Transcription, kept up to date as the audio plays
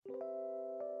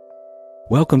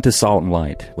Welcome to Salt and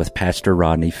Light with Pastor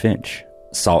Rodney Finch.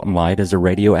 Salt and Light is a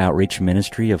radio outreach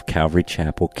ministry of Calvary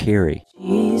Chapel, Cary.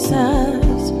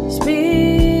 Jesus,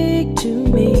 speak to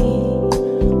me.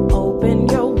 Open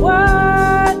your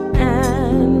word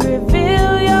and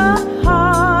reveal your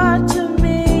heart to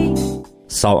me.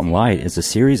 Salt and Light is a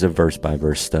series of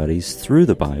verse-by-verse studies through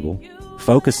the Bible,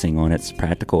 focusing on its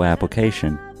practical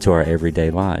application to our everyday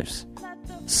lives.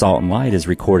 Salt and Light is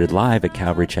recorded live at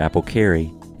Calvary Chapel, Cary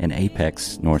in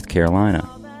Apex, North Carolina.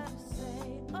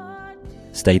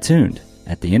 Stay tuned.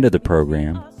 At the end of the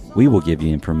program, we will give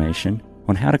you information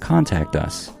on how to contact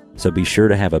us, so be sure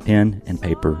to have a pen and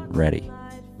paper ready.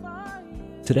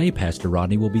 Today, Pastor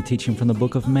Rodney will be teaching from the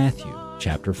book of Matthew,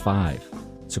 chapter 5.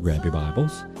 So grab your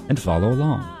Bibles and follow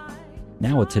along.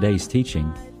 Now with today's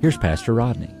teaching, here's Pastor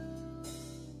Rodney.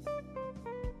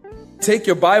 Take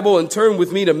your Bible and turn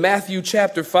with me to Matthew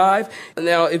chapter 5.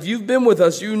 Now, if you've been with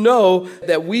us, you know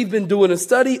that we've been doing a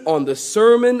study on the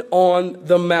Sermon on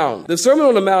the Mount. The Sermon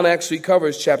on the Mount actually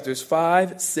covers chapters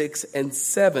 5, 6, and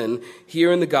 7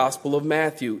 here in the Gospel of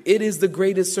Matthew. It is the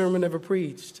greatest sermon ever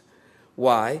preached.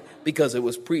 Why? Because it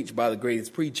was preached by the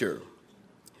greatest preacher,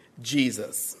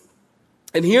 Jesus.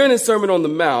 And here in his Sermon on the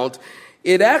Mount,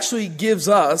 it actually gives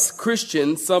us,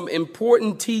 Christians, some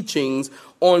important teachings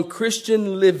on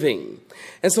Christian living.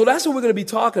 And so that's what we're going to be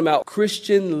talking about,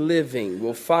 Christian living.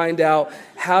 We'll find out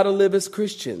how to live as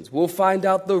Christians. We'll find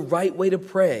out the right way to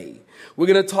pray. We're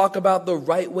going to talk about the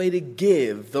right way to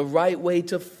give, the right way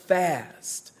to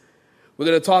fast. We're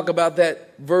going to talk about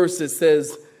that verse that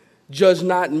says, "Judge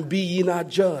not and be ye not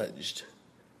judged."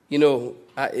 You know,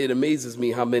 it amazes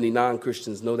me how many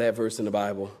non-Christians know that verse in the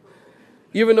Bible.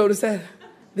 You ever notice that?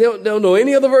 They don't know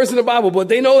any other verse in the Bible, but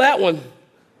they know that one.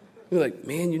 You're like,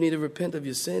 man, you need to repent of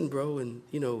your sin, bro, and,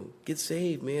 get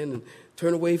saved, man, and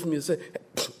turn away from your sin.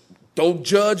 Don't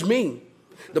judge me.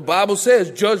 The Bible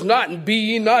says, "Judge not and be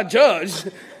ye not judged."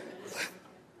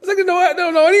 It's like they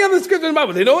don't know any other scripture in the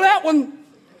Bible. They know that one.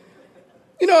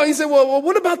 He said, well,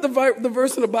 what about the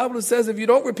verse in the Bible that says if you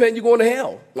don't repent, you're going to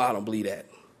hell? Well, I don't believe that.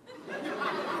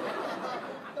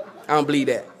 I don't believe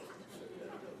that.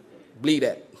 Believe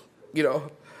that,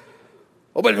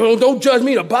 Oh, but don't judge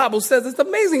me. The Bible says. It's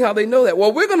amazing how they know that.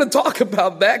 Well, we're going to talk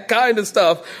about that kind of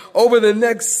stuff over the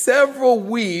next several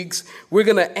weeks. We're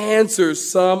going to answer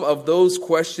some of those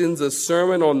questions. The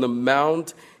Sermon on the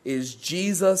Mount is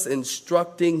Jesus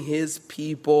instructing his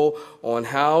people on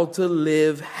how to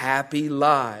live happy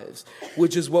lives,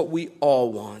 which is what we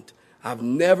all want. I've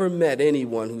never met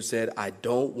anyone who said, "I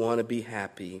don't want to be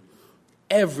happy."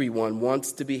 Everyone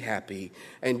wants to be happy.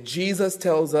 And Jesus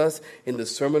tells us in the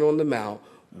Sermon on the Mount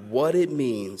what it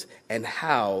means and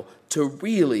how to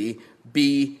really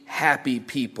be happy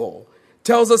people.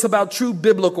 Tells us about true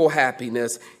biblical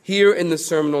happiness here in the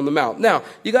Sermon on the Mount. Now,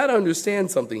 you got to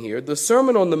understand something here. The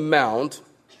Sermon on the Mount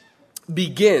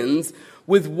begins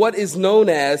with what is known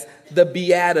as the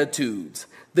Beatitudes.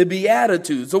 The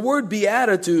Beatitudes. The word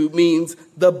beatitude means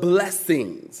the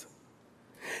blessings.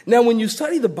 Now, when you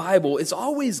study the Bible, it's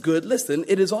always good,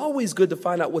 it is always good to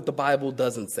find out what the Bible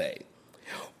doesn't say,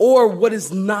 or what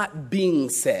is not being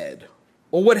said,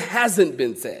 or what hasn't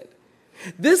been said.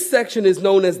 This section is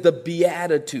known as the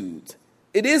Beatitudes.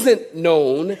 It isn't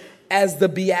known as the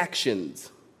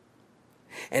Beactions,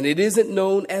 and it isn't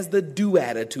known as the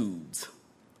Do-attitudes.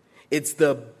 It's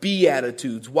the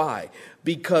Beatitudes. Why?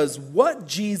 Because what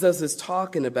Jesus is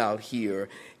talking about here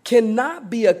cannot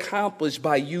be accomplished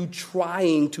by you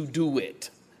trying to do it.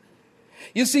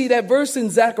 You see, that verse in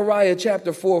Zechariah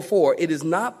chapter 4:4, "It is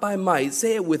not by might,"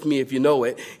 say it with me if you know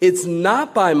it, "it's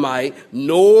not by might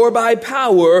nor by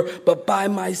power, but by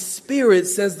my Spirit,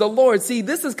 says the Lord." See,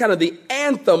 this is kind of the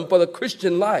anthem for the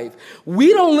Christian life.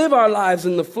 We don't live our lives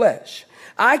in the flesh.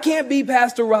 I can't be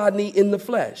Pastor Rodney in the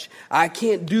flesh. I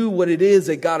can't do what it is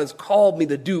that God has called me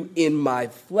to do in my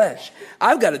flesh.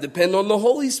 I've got to depend on the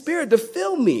Holy Spirit to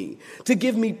fill me, to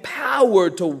give me power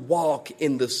to walk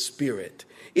in the Spirit.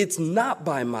 It's not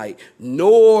by might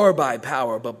nor by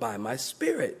power, but by my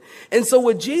Spirit. And so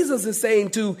what Jesus is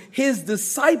saying to his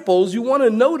disciples, you want to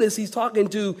notice he's talking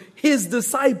to his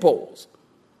disciples.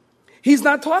 He's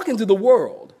not talking to the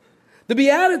world. The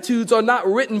Beatitudes are not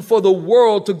written for the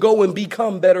world to go and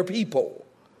become better people.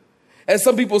 As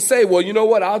some people say, well, you know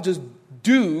what? I'll just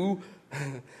do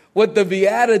what the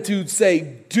Beatitudes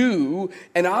say do,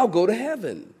 and I'll go to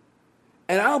heaven,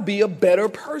 and I'll be a better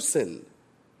person.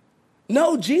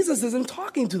 No, Jesus isn't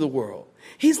talking to the world.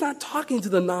 He's not talking to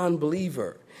the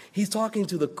non-believer. He's talking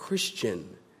to the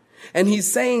Christian. And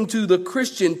he's saying to the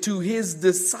Christian, to his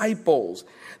disciples,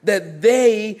 that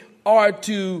they are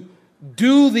to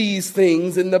do these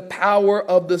things in the power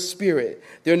of the Spirit.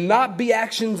 They're not be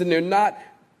actions and they're not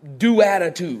do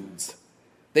attitudes.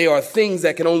 They are things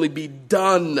that can only be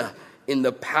done in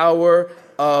the power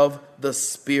of the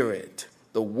Spirit,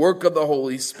 the work of the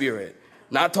Holy Spirit.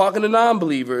 Not talking to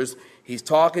non-believers, he's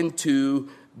talking to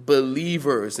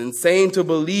believers and saying to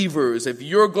believers, if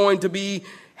you're going to be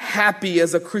happy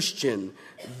as a Christian,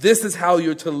 this is how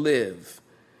you're to live.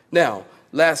 Now,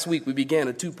 last week we began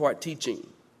a two-part teaching,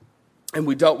 and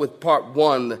we dealt with part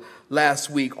one last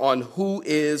week on who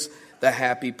is the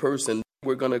happy person.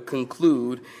 We're going to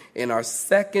conclude in our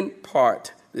second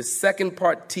part, this second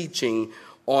part teaching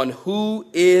on who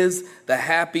is the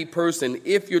happy person.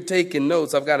 If you're taking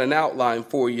notes, I've got an outline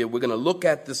for you we're going to look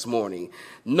at this morning.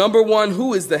 Number one,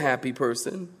 who is the happy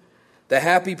person? The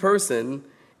happy person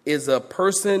is a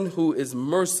person who is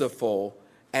merciful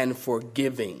and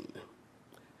forgiving.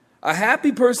 A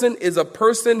happy person is a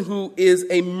person who is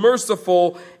a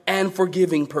merciful and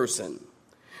forgiving person.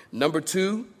 Number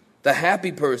two, the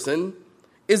happy person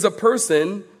is a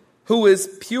person who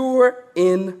is pure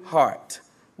in heart.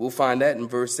 We'll find that in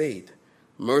verse 8.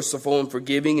 Merciful and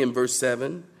forgiving in verse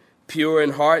 7. Pure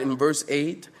in heart in verse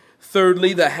 8.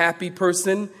 Thirdly, the happy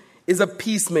person is a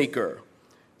peacemaker.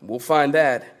 We'll find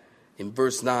that in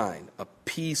verse 9. A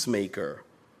peacemaker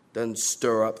doesn't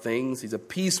stir up things. He's a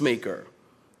peacemaker.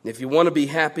 If you want to be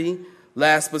happy,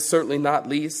 last but certainly not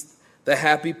least, the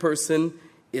happy person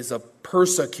is a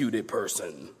persecuted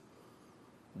person.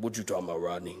 What you talking about,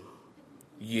 Rodney?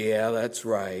 Yeah, that's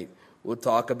right. We'll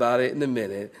talk about it in a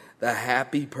minute. The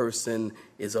happy person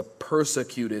is a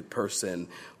persecuted person.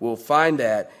 We'll find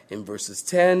that in verses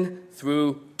 10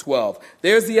 through 12.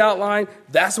 There's the outline.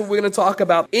 That's what we're going to talk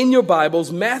about in your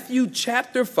Bibles. Matthew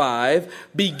chapter 5,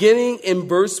 beginning in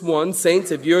verse 1.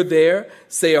 Saints, if you're there,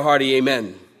 say a hearty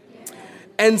amen.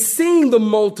 And seeing the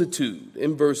multitude,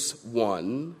 in verse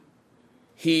 1,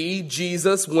 he,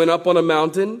 Jesus, went up on a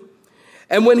mountain,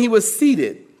 and when he was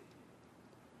seated,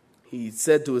 he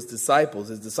said to his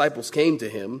disciples came to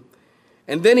him,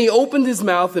 and then he opened his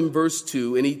mouth in verse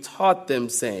 2, and he taught them,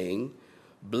 saying,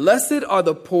 Blessed are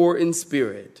the poor in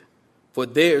spirit, for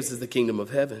theirs is the kingdom of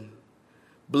heaven.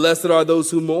 Blessed are those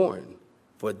who mourn,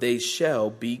 for they shall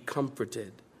be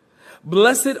comforted.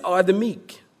 Blessed are the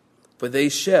meek, for they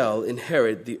shall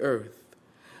inherit the earth.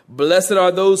 Blessed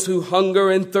are those who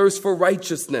hunger and thirst for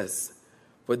righteousness,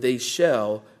 for they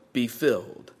shall be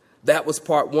filled. That was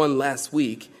part one last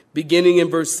week. Beginning in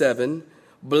verse 7,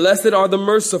 Blessed are the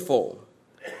merciful,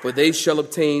 for they shall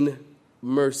obtain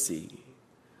mercy.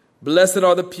 Blessed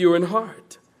are the pure in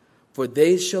heart, for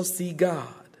they shall see God.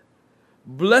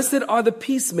 Blessed are the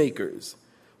peacemakers,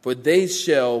 for they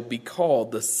shall be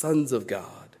called the sons of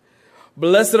God.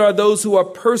 Blessed are those who are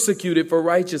persecuted for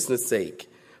righteousness' sake,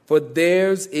 for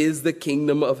theirs is the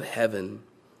kingdom of heaven.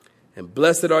 And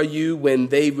blessed are you when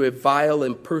they revile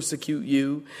and persecute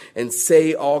you and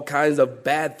say all kinds of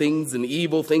bad things and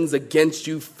evil things against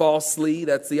you falsely.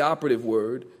 That's the operative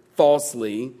word,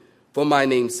 falsely, for my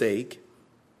name's sake.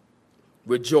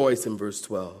 Rejoice in verse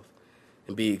 12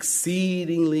 and be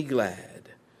exceedingly glad.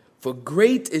 For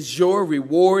great is your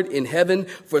reward in heaven,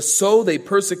 for so they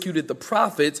persecuted the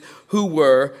prophets who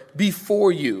were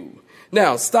before you.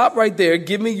 Now, stop right there.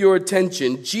 Give me your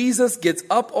attention. Jesus gets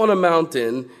up on a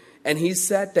mountain and he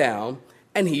sat down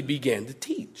and he began to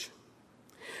teach.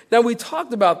 Now, we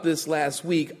talked about this last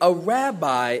week. A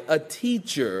rabbi, a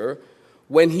teacher,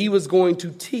 when he was going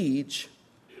to teach,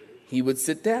 he would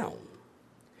sit down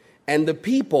and the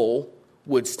people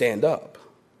would stand up,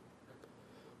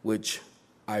 which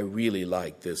I really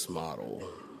like this model.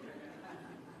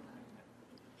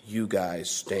 You guys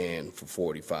stand for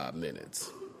 45 minutes.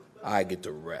 I get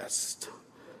to rest.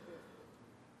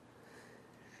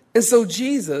 And so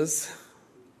Jesus,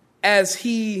 as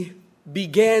he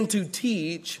began to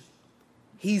teach,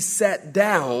 he sat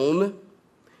down,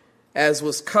 as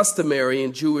was customary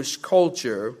in Jewish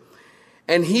culture,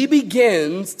 and he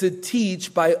begins to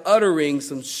teach by uttering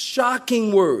some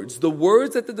shocking words. The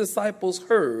words that the disciples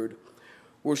heard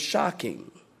were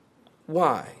shocking.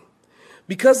 Why?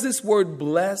 Because this word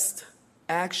blessed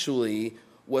actually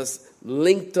was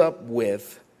linked up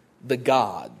with the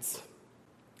gods.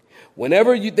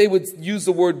 Whenever they would use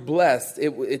the word blessed,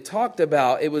 it talked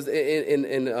about, it was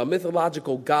in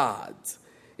mythological gods.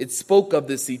 It spoke of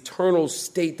this eternal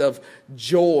state of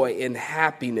joy and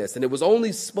happiness. And it was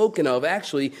only spoken of,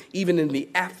 actually, even in the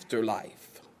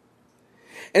afterlife.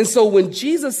 And so when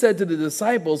Jesus said to the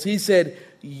disciples, he said,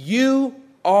 you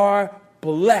are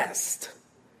blessed.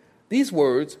 These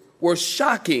words were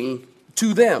shocking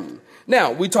to them.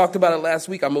 Now, we talked about it last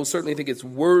week. I most certainly think it's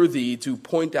worthy to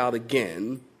point out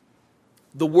again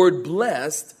The word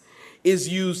blessed is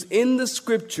used in the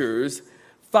scriptures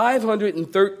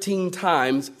 513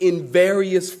 times in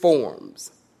various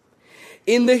forms.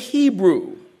 In the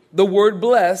Hebrew, the word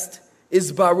blessed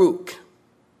is Baruch,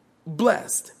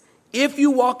 blessed. If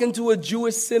you walk into a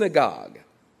Jewish synagogue,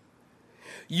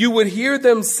 you would hear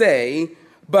them say,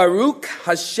 Baruch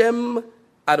Hashem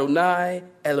Adonai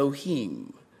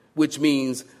Elohim, which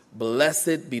means,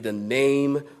 blessed be the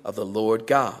name of the Lord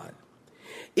God.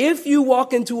 If you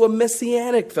walk into a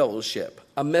messianic fellowship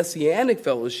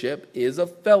is a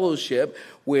fellowship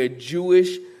where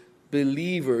Jewish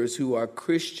believers who are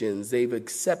Christians, they've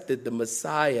accepted the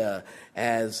Messiah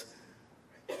as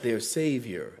their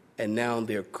Savior, and now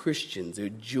they're Christians, they're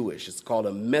Jewish. It's called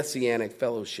a messianic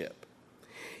fellowship.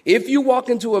 If you walk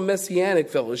into a messianic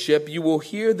fellowship, you will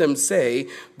hear them say,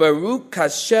 Baruch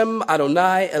Hashem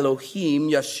Adonai Elohim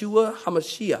Yeshua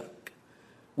HaMashiach,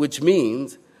 which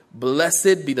means,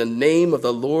 blessed be the name of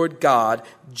the Lord God,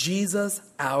 Jesus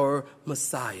our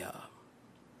Messiah.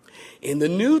 In the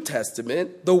New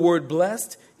Testament, the word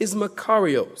blessed is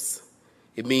makarios.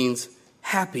 It means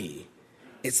happy.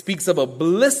 It speaks of a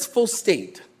blissful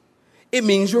state. It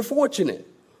means you're fortunate.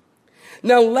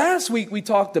 Now, last week we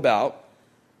talked about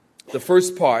the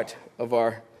first part of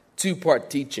our two-part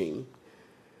teaching.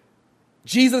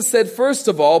 Jesus said, first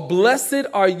of all, blessed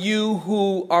are you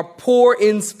who are poor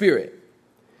in spirit.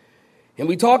 And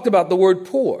we talked about the word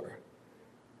poor.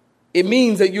 It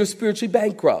means that you're spiritually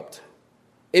bankrupt.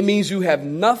 It means you have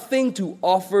nothing to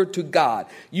offer to God.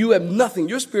 You have nothing.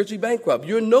 You're spiritually bankrupt.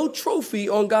 You're no trophy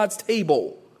on God's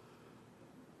table.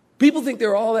 People think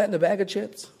they're all that in a bag of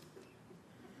chips.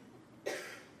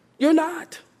 You're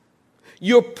not.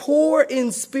 You're poor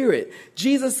in spirit.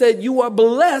 Jesus said you are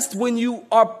blessed when you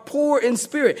are poor in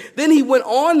spirit. Then he went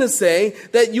on to say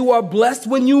that you are blessed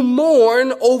when you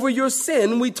mourn over your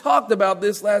sin. We talked about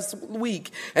this last week.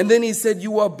 And then he said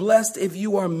you are blessed if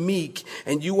you are meek,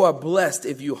 and you are blessed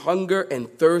if you hunger and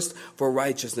thirst for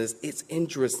righteousness. It's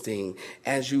interesting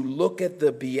as you look at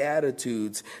the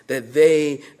Beatitudes that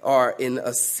they are in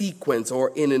a sequence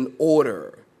or in an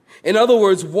order. In other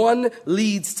words, one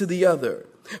leads to the other.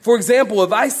 For example,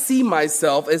 if I see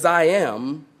myself as I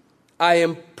am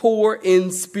poor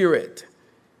in spirit.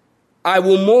 I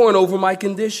will mourn over my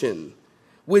condition,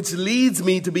 which leads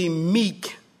me to be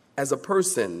meek as a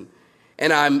person.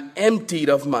 And I'm emptied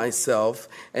of myself,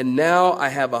 and now I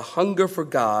have a hunger for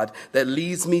God that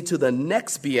leads me to the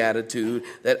next beatitude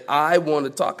that I want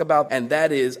to talk about, and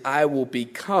that is I will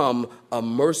become a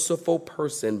merciful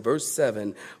person. Verse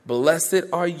 7, blessed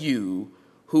are you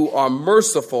who are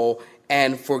merciful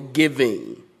and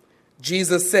forgiving.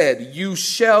 Jesus said, you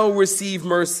shall receive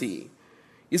mercy.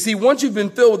 You see, once you've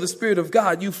been filled with the Spirit of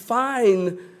God, you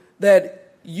find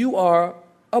that you are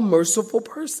a merciful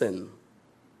person.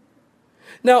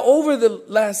 Now, over the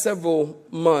last several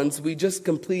months, we just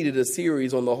completed a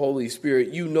series on the Holy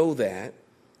Spirit. You know that.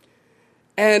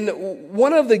 And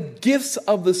one of the gifts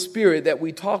of the Spirit that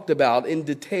we talked about in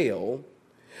detail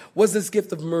was this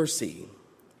gift of mercy.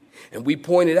 And we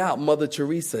pointed out Mother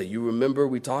Teresa. You remember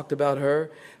we talked about her,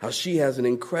 how she has an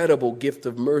incredible gift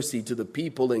of mercy to the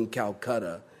people in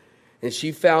Calcutta. And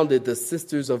she founded the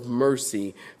Sisters of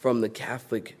Mercy from the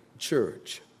Catholic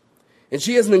Church. And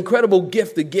she has an incredible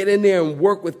gift to get in there and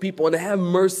work with people and to have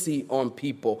mercy on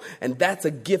people. And that's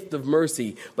a gift of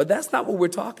mercy. But that's not what we're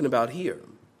talking about here.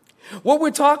 What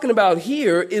we're talking about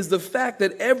here is the fact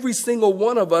that every single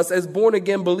one of us as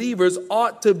born-again believers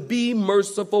ought to be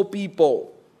merciful people.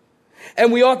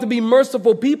 And we ought to be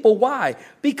merciful people. Why?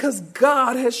 Because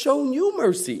God has shown you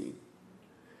mercy.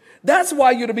 That's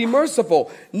why you're to be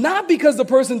merciful. Not because the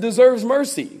person deserves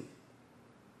mercy.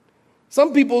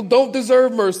 Some people don't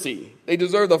deserve mercy. They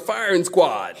deserve the firing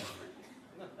squad.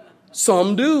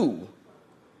 Some do.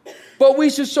 But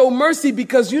we should show mercy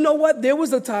because you know what? There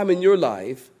was a time in your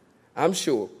life, I'm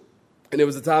sure, and there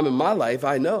was a time in my life,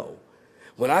 I know,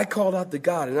 when I called out to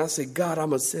God and I said, God,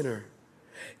 I'm a sinner.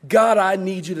 God, I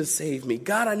need you to save me.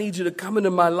 God, I need you to come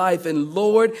into my life. And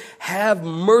Lord, have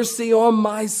mercy on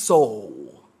my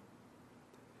soul.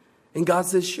 And God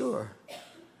says, sure,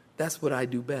 that's what I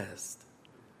do best.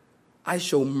 I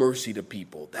show mercy to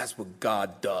people. That's what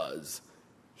God does.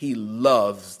 He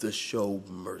loves to show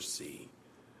mercy.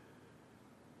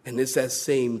 And it's that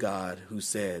same God who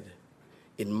said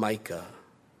in Micah,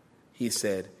 he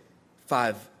said,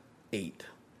 5:8,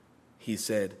 he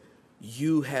said,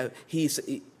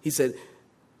 he said,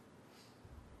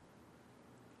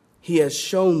 he has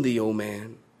shown thee, O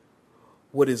man,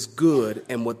 what is good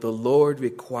and what the Lord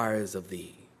requires of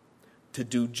thee, to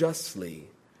do justly,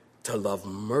 to love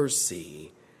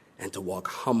mercy, and to walk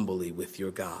humbly with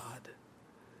your God.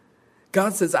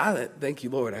 God says, thank you,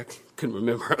 Lord. I couldn't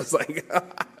remember. I was like,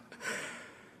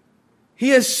 He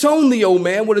has shown thee, O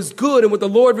man, what is good and what the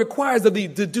Lord requires of thee,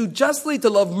 to do justly, to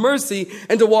love mercy,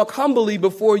 and to walk humbly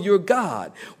before your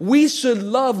God. We should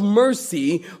love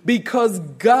mercy because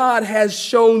God has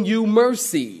shown you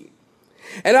mercy.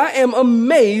 And I am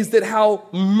amazed at how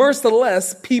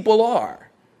merciless people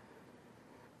are.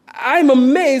 I'm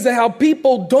amazed at how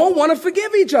people don't want to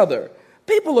forgive each other.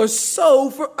 People are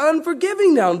so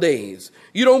unforgiving nowadays.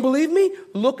 You don't believe me?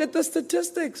 Look at the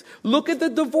statistics. Look at the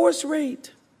divorce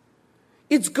rate.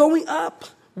 It's going up.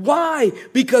 Why?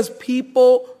 Because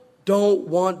people don't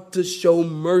want to show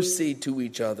mercy to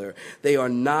each other. They are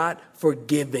not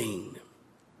forgiving.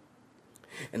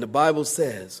 And the Bible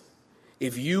says,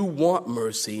 if you want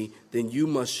mercy, then you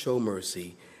must show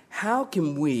mercy. How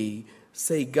can we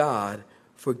say, God,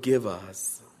 forgive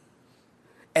us,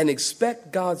 and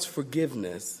expect God's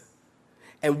forgiveness,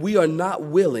 and we are not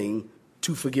willing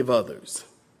to forgive others?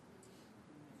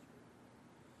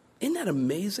 Isn't that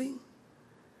amazing?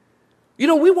 You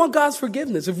know, we want God's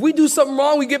forgiveness. If we do something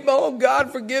wrong, we get, oh,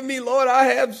 God, forgive me, Lord. I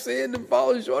have sinned and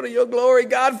fallen short of your glory.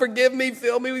 God, forgive me.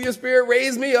 Fill me with your spirit.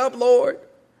 Raise me up, Lord.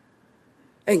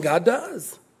 And God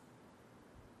does.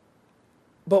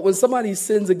 But when somebody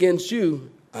sins against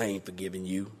you, I ain't forgiving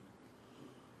you.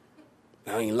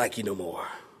 I ain't like you no more.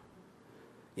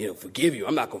 Forgive you.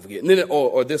 I'm not going to forget. And then,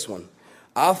 or this one.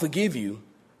 I'll forgive you,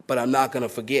 but I'm not going to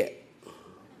forget.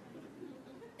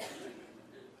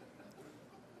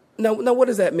 Now, what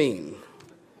does that mean?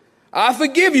 I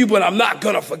forgive you, but I'm not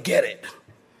going to forget it.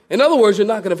 In other words, you're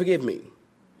not going to forgive me.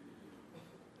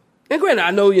 And granted, I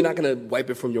know you're not going to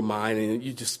wipe it from your mind and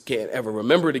you just can't ever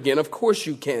remember it again. Of course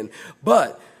you can.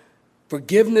 But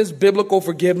forgiveness, biblical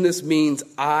forgiveness, means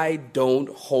I don't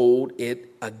hold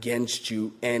it against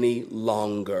you any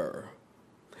longer.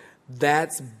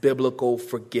 That's biblical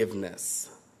forgiveness.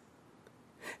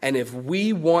 And if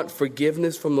we want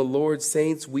forgiveness from the Lord,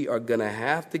 saints, we are going to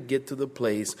have to get to the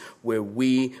place where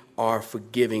we are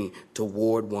forgiving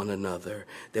toward one another,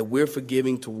 that we're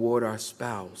forgiving toward our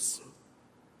spouse.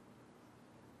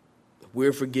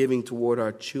 We're forgiving toward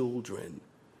our children.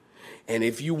 And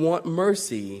if you want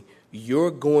mercy,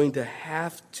 you're going to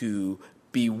have to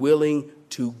be willing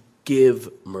to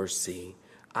give mercy.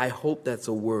 I hope that's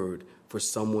a word for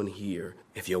someone here.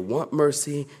 If you want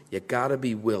mercy, you got to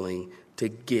be willing to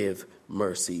give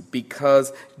mercy,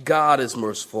 because God is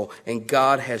merciful and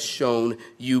God has shown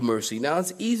you mercy. Now,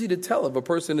 it's easy to tell if a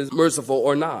person is merciful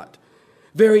or not.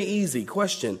 Very easy.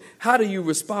 Question: how do you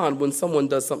respond when someone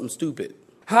does something stupid?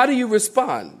 How do you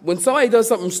respond when somebody does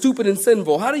something stupid and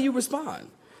sinful? How do you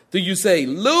respond? Do you say,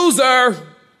 loser,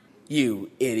 you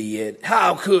idiot?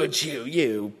 How could you,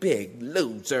 you big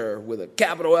loser, with a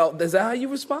capital L? Is that how you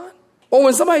respond? Or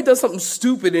when somebody does something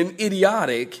stupid and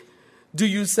idiotic, do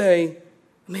you say,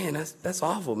 man, that's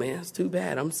awful, man. That's too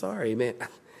bad. I'm sorry, man.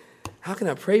 How can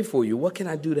I pray for you? What can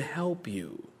I do to help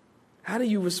you? How do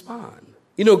you respond?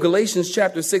 Galatians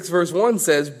chapter 6, verse 1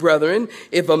 says, brethren,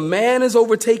 if a man is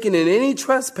overtaken in any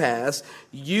trespass,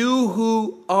 you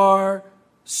who are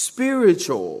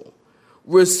spiritual,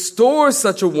 restore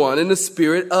such a one in the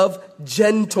spirit of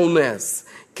gentleness,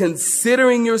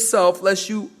 considering yourself, lest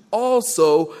you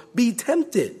also be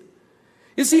tempted.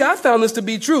 You see, I found this to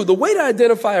be true. The way to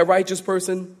identify a righteous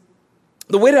person,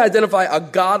 the way to identify a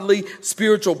godly,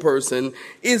 spiritual person,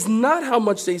 is not how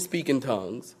much they speak in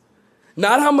tongues,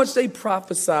 not how much they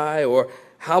prophesy, or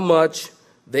how much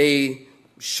they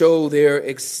show their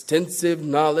extensive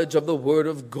knowledge of the Word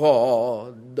of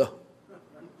God.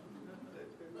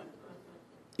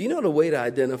 You know the way to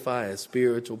identify a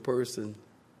spiritual person?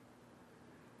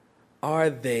 Are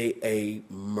they a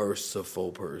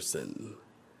merciful person?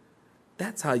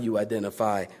 That's how you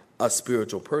identify a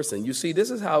spiritual person. You see,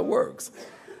 this is how it works.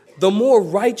 The more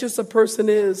righteous a person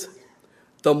is,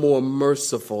 the more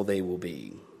merciful they will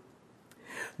be.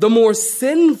 The more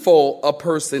sinful a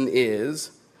person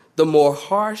is, the more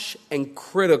harsh and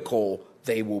critical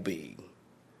they will be.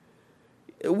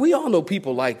 We all know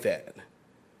people like that.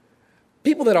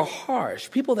 People that are harsh,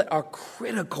 people that are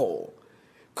critical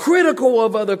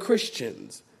of other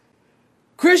Christians.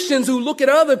 Christians who look at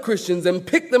other Christians and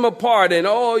pick them apart and,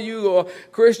 oh, you are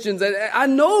Christians. And I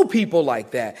know people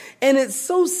like that. And it's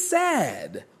so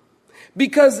sad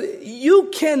because you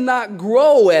cannot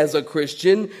grow as a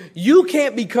Christian. You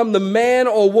can't become the man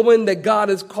or woman that God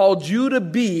has called you to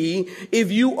be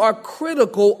if you are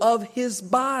critical of his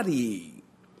body.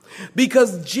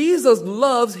 Because Jesus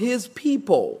loves his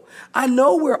people. I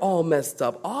know we're all messed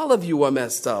up. All of you are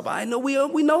messed up. I know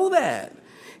we know that.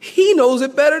 He knows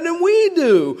it better than we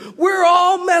do. We're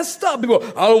all messed up. People,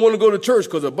 I don't want to go to church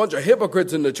because a bunch of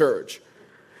hypocrites in the church.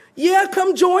 Yeah,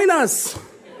 come join us.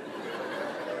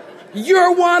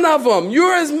 You're one of them.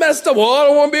 You're as messed up. Well, I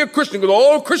don't want to be a Christian because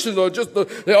all Christians are just,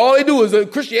 all they do is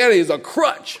Christianity is a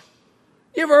crutch.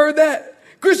 You ever heard that?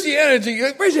 Christianity,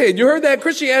 raise your hand. You heard that?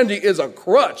 Christianity is a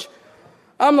crutch.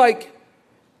 I'm like,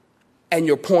 and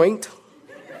your point?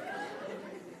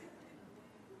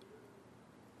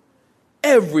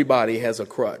 Everybody has a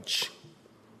crutch.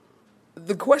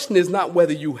 The question is not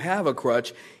whether you have a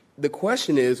crutch. The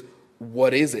question is,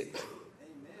 what is it?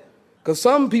 Because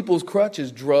some people's crutch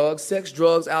is drugs, sex,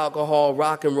 drugs, alcohol,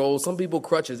 rock and roll. Some people's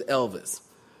crutch is Elvis.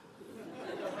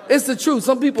 It's the truth.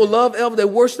 Some people love Elvis. They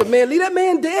worship the man. Leave that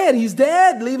man dead. He's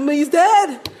dead. Leave him. He's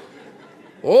dead.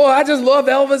 Oh, I just love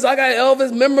Elvis. I got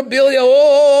Elvis memorabilia.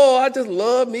 Oh, I just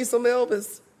love me some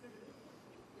Elvis.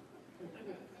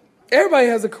 Everybody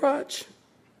has a crutch.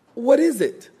 What is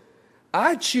it?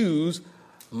 I choose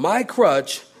my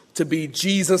crutch to be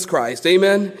Jesus Christ.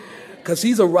 Amen? Because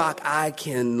he's a rock I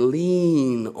can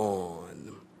lean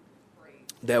on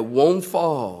that won't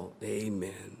fall.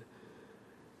 Amen.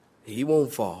 He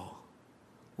won't fall.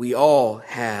 We all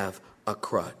have a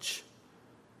crutch.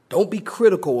 Don't be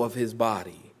critical of his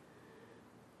body.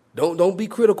 Don't be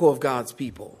critical of God's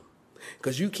people.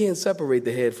 Because you can't separate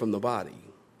the head from the body.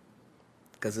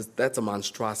 Because that's a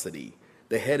monstrosity.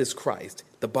 The head is Christ.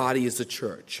 The body is the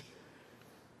church.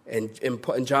 And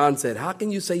John said, how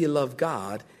can you say you love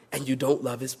God and you don't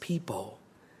love his people?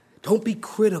 Don't be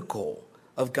critical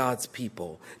of God's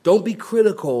people. Don't be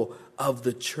critical of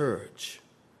the church.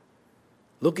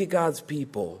 Look at God's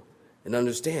people and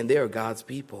understand they are God's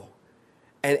people.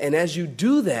 And as you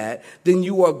do that, then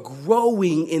you are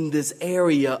growing in this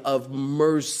area of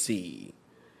mercy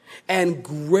and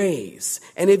grace.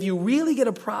 And if you really get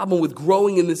a problem with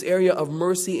growing in this area of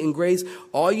mercy and grace,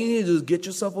 all you need to do is get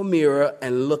yourself a mirror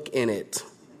and look in it.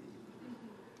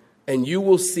 And you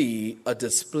will see a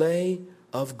display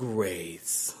of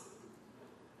grace.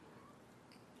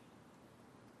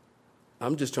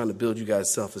 I'm just trying to build you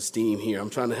guys' self-esteem here.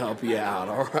 I'm trying to help you out,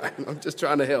 all right? I'm just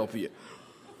trying to help you.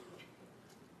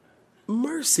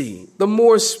 Mercy. The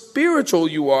more spiritual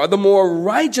you are, the more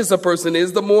righteous a person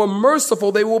is, the more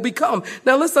merciful they will become.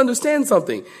 Now, let's understand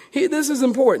something. Here, this is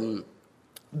important.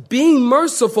 Being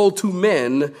merciful to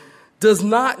men does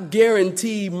not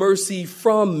guarantee mercy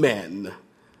from men.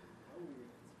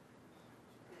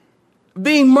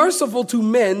 Being merciful to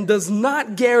men does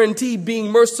not guarantee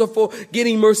being merciful,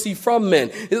 getting mercy from men.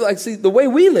 It's like, see, the way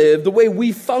we live, the way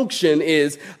we function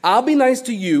is, I'll be nice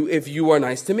to you if you are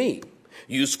nice to me.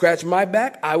 You scratch my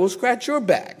back, I will scratch your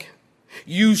back.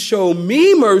 You show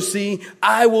me mercy,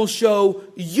 I will show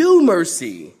you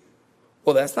mercy.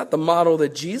 Well, that's not the model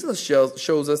that Jesus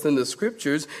shows us in the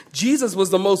scriptures. Jesus was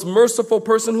the most merciful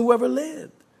person who ever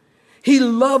lived. He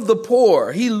loved the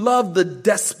poor. He loved the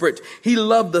desperate. He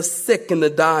loved the sick and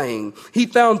the dying. He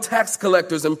found tax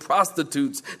collectors and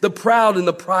prostitutes, the proud and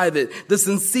the private, the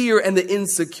sincere and the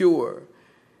insecure.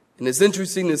 And it's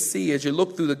interesting to see as you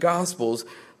look through the Gospels,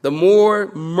 the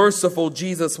more merciful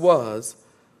Jesus was,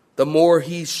 the more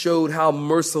he showed how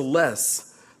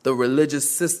merciless the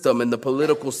religious system and the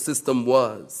political system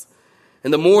was.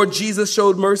 And the more Jesus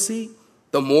showed mercy,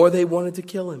 the more they wanted to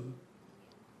kill him.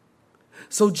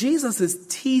 So Jesus is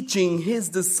teaching his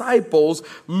disciples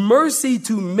mercy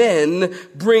to men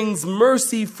brings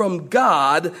mercy from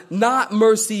God, not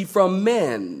mercy from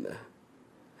men.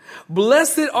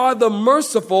 Blessed are the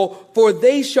merciful, for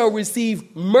they shall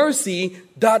receive mercy, ...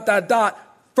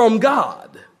 from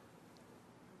God.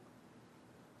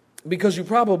 Because you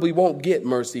probably won't get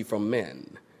mercy from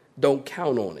men. Don't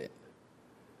count on it.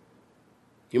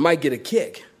 You might get a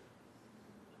kick,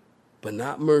 but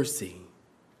not mercy.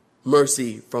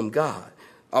 Mercy from God.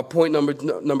 Our point number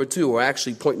 2, or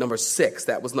actually point number 6.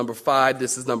 That was number 5.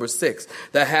 This is number 6.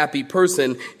 The happy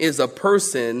person is a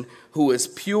person who is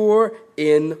pure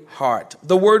in heart.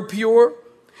 The word pure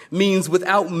means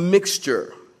without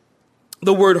mixture.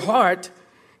 The word heart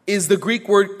is the Greek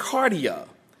word cardia.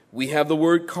 We have the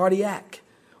word cardiac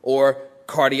or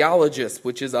cardiologist,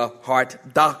 which is a heart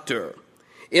doctor.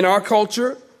 In our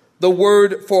culture, the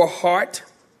word heart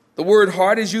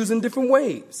is used in different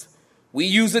ways. We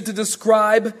use it to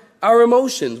describe our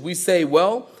emotions. We say,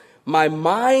 well, my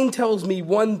mind tells me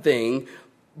one thing,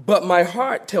 but my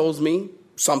heart tells me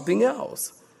something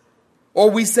else. Or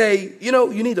we say,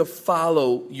 you need to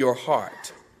follow your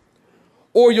heart.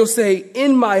 Or you'll say,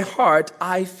 in my heart,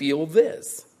 I feel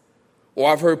this.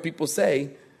 Or I've heard people say,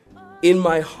 in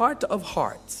my heart of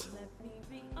hearts.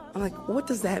 I'm like, what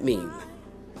does that mean?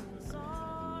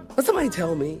 Let somebody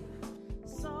tell me.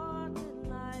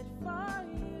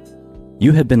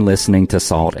 You have been listening to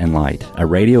Salt and Light, a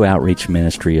radio outreach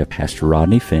ministry of Pastor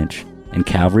Rodney Finch and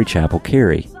Calvary Chapel,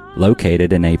 Cary,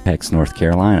 located in Apex, North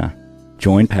Carolina.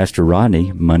 Join Pastor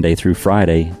Rodney Monday through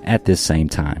Friday at this same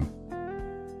time.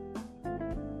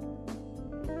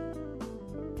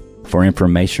 For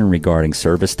information regarding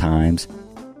service times,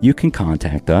 you can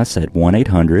contact us at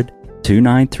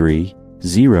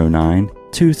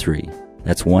 1-800-293-0923.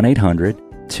 That's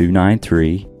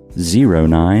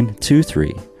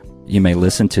 1-800-293-0923. You may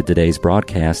listen to today's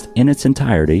broadcast in its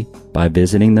entirety by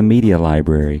visiting the media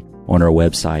library on our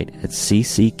website at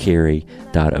cccary.org.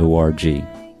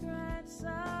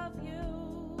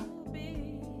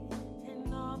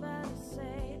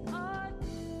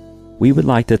 We would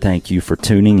like to thank you for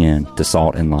tuning in to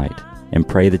Salt and Light and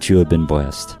pray that you have been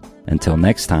blessed. Until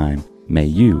next time, may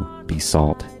you be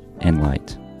salt and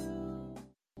light.